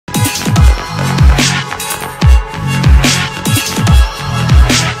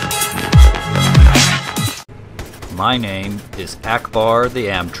My name is Ackbar the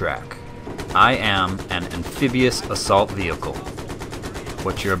Amtrac. I am an amphibious assault vehicle.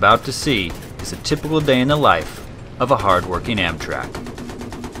 What you're about to see is a typical day in the life of a hard-working Amtrac.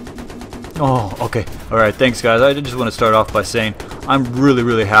 Oh, okay. Alright, thanks guys. I just want to start off by saying I'm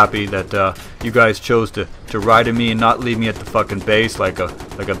really happy that you guys chose to ride in me and not leave me at the fucking base like a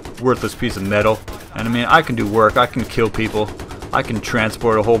worthless piece of metal. And I mean, I can do work, I can kill people, I can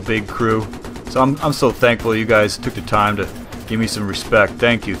transport a whole big crew. So I'm so thankful you guys took the time to give me some respect.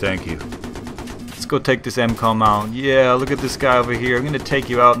 Thank you, thank you. Let's go take this MCOM out. Yeah, look at this guy over here. I'm gonna take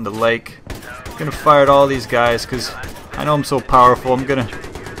you out in the lake. I'm gonna fire at all these guys because I know I'm so powerful. I'm gonna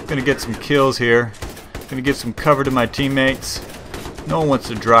get some kills here. I'm gonna give some cover to my teammates. No one wants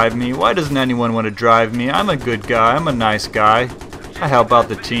to drive me. Why doesn't anyone want to drive me? I'm a good guy. I'm a nice guy. I help out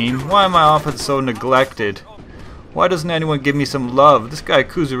the team. Why am I often so neglected? Why doesn't anyone give me some love? This guy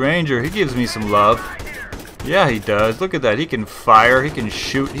Kuzu Ranger, he gives me some love. Yeah, he does. Look at that. He can fire, he can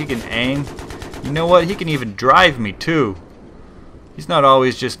shoot, he can aim. You know what? He can even drive me too. He's not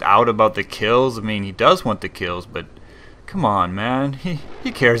always just out about the kills. I mean, he does want the kills, but come on, man.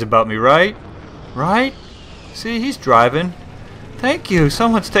 He cares about me, right? Right? See, he's driving. Thank you.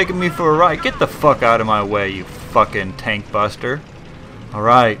 Someone's taking me for a ride. Get the fuck out of my way, you fucking tank buster.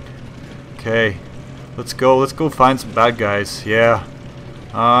 Alright. Okay. Let's go find some bad guys. Yeah.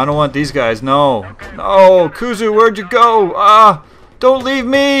 I don't want these guys. No. No, Kuzu, where'd you go? Don't leave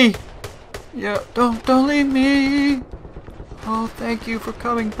me. Yeah, don't leave me. Oh, thank you for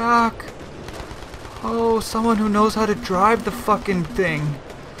coming back. Oh, someone who knows how to drive the fucking thing.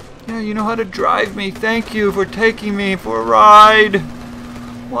 Yeah, you know how to drive me. Thank you for taking me for a ride.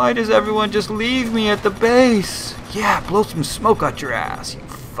 Why does everyone just leave me at the base? Yeah, blow some smoke out your ass, you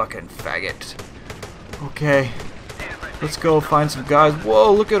fucking faggot. Okay, let's go find some guys.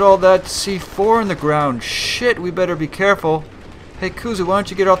 Whoa, look at all that C4 in the ground. Shit, we better be careful. Hey, Kuzu, why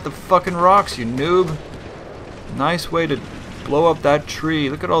don't you get off the fucking rocks, you noob? Nice way to blow up that tree.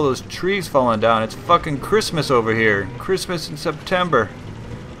 Look at all those trees falling down. It's fucking Christmas over here. Christmas in September.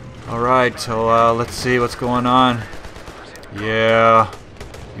 Alright, so let's see what's going on. Yeah,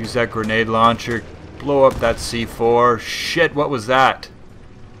 use that grenade launcher. Blow up that C4. Shit, what was that?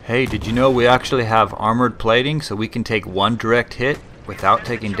 Hey, did you know we actually have armored plating so we can take one direct hit without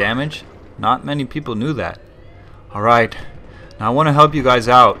taking damage? Not many people knew that. Alright, now I want to help you guys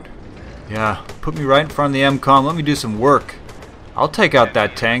out. Yeah, put me right in front of the MCOM. Let me do some work. I'll take out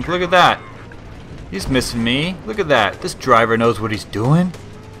that tank. Look at that. He's missing me. Look at that. This driver knows what he's doing.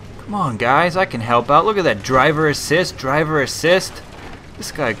 Come on, guys. I can help out. Look at that. Driver assist. Driver assist.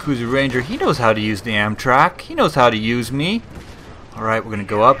 This guy, Kuzu Ranger, he knows how to use the Amtrac. He knows how to use me. Alright, we're going to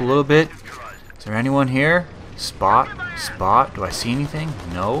go up a little bit. Is there anyone here? Spot. Do I see anything?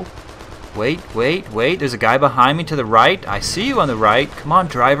 No. Wait. There's a guy behind me to the right. I see you on the right. Come on,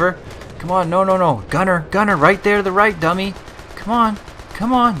 driver. Come on. No. Gunner, right there to the right, dummy. Come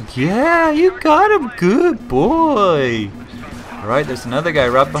on. Yeah, you got him. Good boy. Alright, there's another guy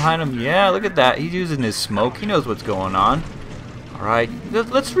right behind him. Yeah, look at that. He's using his smoke. He knows what's going on. Alright,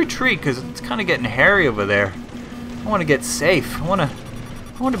 let's retreat because it's kind of getting hairy over there. I want to get safe. I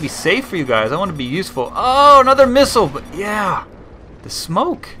want to be safe for you guys. I want to be useful. Oh, another missile. But yeah, the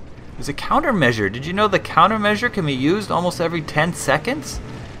smoke is a countermeasure. Did you know the countermeasure can be used almost every 10 seconds?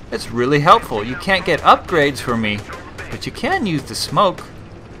 It's really helpful. You can't get upgrades for me, but you can use the smoke.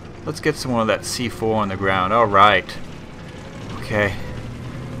 Let's get some more of that C4 on the ground. Alright.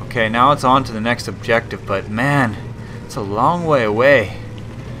 Okay, now it's on to the next objective, but man, it's a long way away.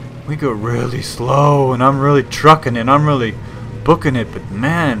 We go really slow, and I'm really trucking it, I'm really booking it, but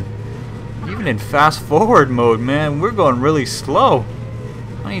man, even in fast forward mode, man, we're going really slow.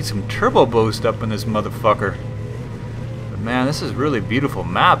 I need some turbo boost up in this motherfucker. But man, this is really beautiful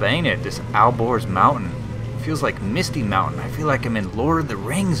map, ain't it? This Alborz Mountain. It feels like Misty Mountain. I feel like I'm in Lord of the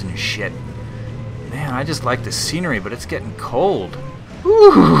Rings and shit. Man, I just like the scenery, but it's getting cold.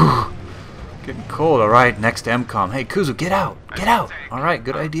 Woo! Getting cold. Alright, next MCOM. Hey, Kuzu, get out. Alright,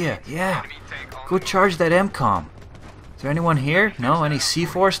 good idea. Yeah. Go charge that MCOM. Is there anyone here? No? Any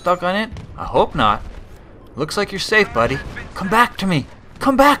C4 stuck on it? I hope not. Looks like you're safe, buddy. Come back to me.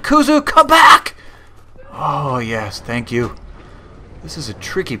 Come back, Kuzu. Come back! Oh, yes. Thank you. This is a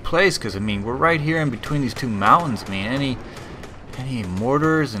tricky place because, I mean, we're right here in between these two mountains. I mean, any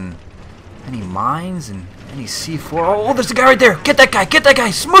mortars and any mines and any C4. Oh, there's a guy right there. Get that guy.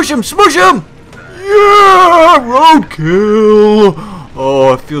 Smoosh him. Yeah, roadkill.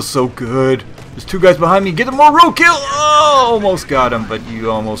 Oh, it feels so good. There's two guys behind me. Get them more roadkill. Oh, almost got him, but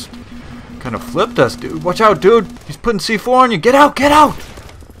you almost kind of flipped us, dude. Watch out, dude. He's putting C4 on you. Get out.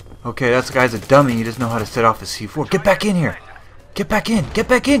 Okay, that guy's a dummy. He doesn't know how to set off the C4. Get back in here. Get back in. Get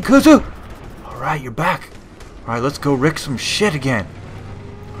back in, Kuzu. Alright, you're back. Alright, let's go wreck some shit again.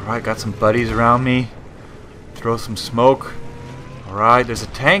 Alright, got some buddies around me. Throw some smoke. Alright, there's a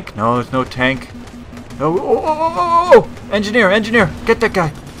tank. No, there's no tank. No. Oh. Engineer. Get that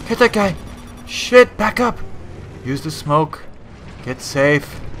guy. Get that guy. Shit, back up. Use the smoke. Get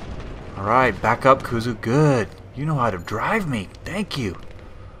safe. Alright, back up, Kuzu. Good. You know how to drive me. Thank you.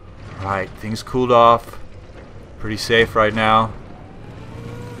 Alright, things cooled off. Pretty safe right now.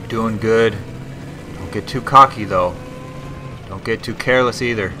 Doing good. Don't get too cocky, though. Don't get too careless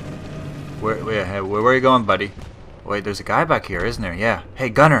either. Where are you going, buddy? Wait, there's a guy back here, isn't there? Yeah. Hey,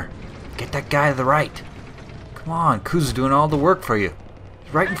 gunner. Get that guy to the right. Come on, Kuzu's doing all the work for you.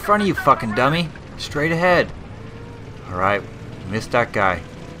 He's right in front of you, fucking dummy. Straight ahead. Alright, missed that guy.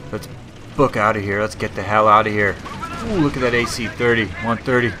 Let's book out of here. Let's get the hell out of here. Ooh, look at that AC-30.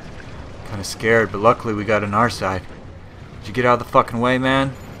 130. Kind of scared, but luckily we got on our side. Did you get out of the fucking way,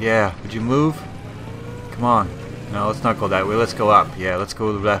 man? Yeah. Would you move? Come on. No, let's not go that way. Let's go up. Yeah, let's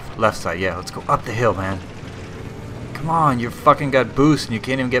go to the left side. Yeah, let's go up the hill, man. Come on, you fucking got boost and you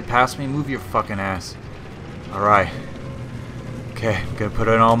can't even get past me. Move your fucking ass. Alright. Okay, I'm gonna put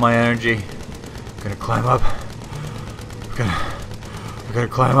in all my energy. I'm gonna climb up. I'm gonna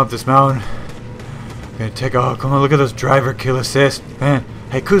climb up this mountain. I'm gonna take off. Come on, look at those driver kill assist. Man.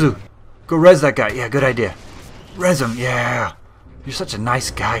 Hey, Kuzu. Go res that guy. Yeah, good idea. Res him. Yeah. You're such a nice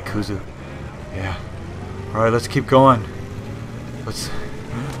guy, Kuzu. Yeah. Alright, let's keep going. Let's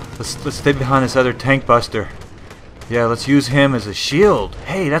stay behind this other tank buster. Yeah, let's use him as a shield.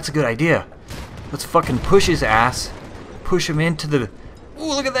 Hey, that's a good idea. Let's fucking push his ass. Push him into the...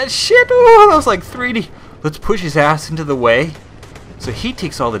 Ooh, look at that shit. Oh, that was like 3D. Let's push his ass into the way. So he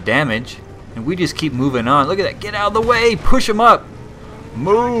takes all the damage. And we just keep moving on. Look at that. Get out of the way. Push him up.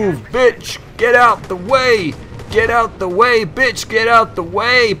 Move, bitch. Get out the way. Get out the way, bitch. Get out the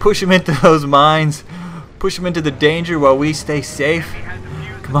way. Push him into those mines. Push him into the danger while we stay safe.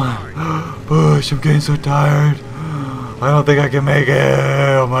 Come on. Push. I'm getting so tired. I don't think I can make it.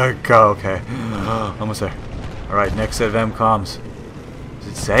 Oh my god. Okay. Almost there. Alright, next set of M-comms. Is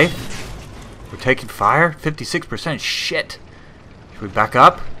it safe? We're taking fire? 56%. Shit. Should we back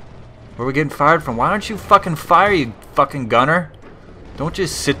up? Where are we getting fired from? Why don't you fucking fire, you fucking gunner? Don't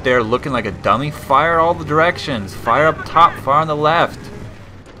just sit there looking like a dummy. Fire all the directions. Fire up top, fire on the left.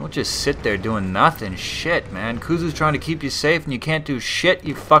 Don't just sit there doing nothing. Shit, man. Kuzu's trying to keep you safe and you can't do shit,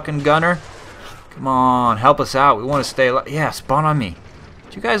 you fucking gunner. Come on, help us out. We want to stay alive. Yeah, spawn on me.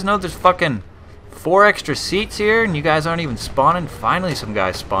 Do you guys know there's fucking 4 extra seats here and you guys aren't even spawning? Finally some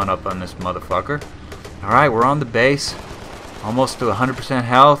guys spawn up on this motherfucker. Alright, we're on the base. Almost to 100%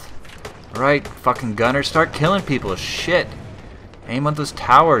 health. Alright, fucking gunner, start killing people. Shit. Aim on those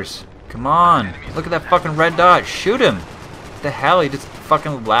towers. Come on. Look at that fucking red dot. Shoot him. What the hell? He just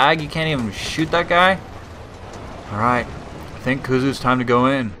fucking lag. You can't even shoot that guy? Alright. I think Kuzu's time to go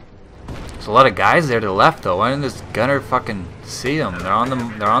in. There's a lot of guys there to the left though. Why didn't this gunner fucking see them? They're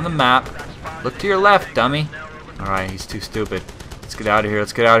on the map. Look to your left, dummy. Alright, he's too stupid. Let's get out of here.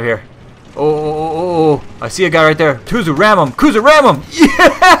 Let's get out of here. Oh, I see a guy right there. Kuzu, ram him. Kuzu, ram him.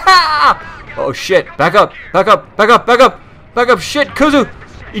 Yeah! Oh shit. Back up. Back up. Back up. Back up. Back up. Shit, Kuzu.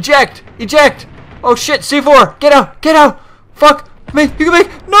 Eject. Eject. Oh shit, C4. Get out. Get out. Fuck me. You can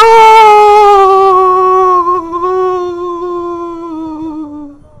make. No!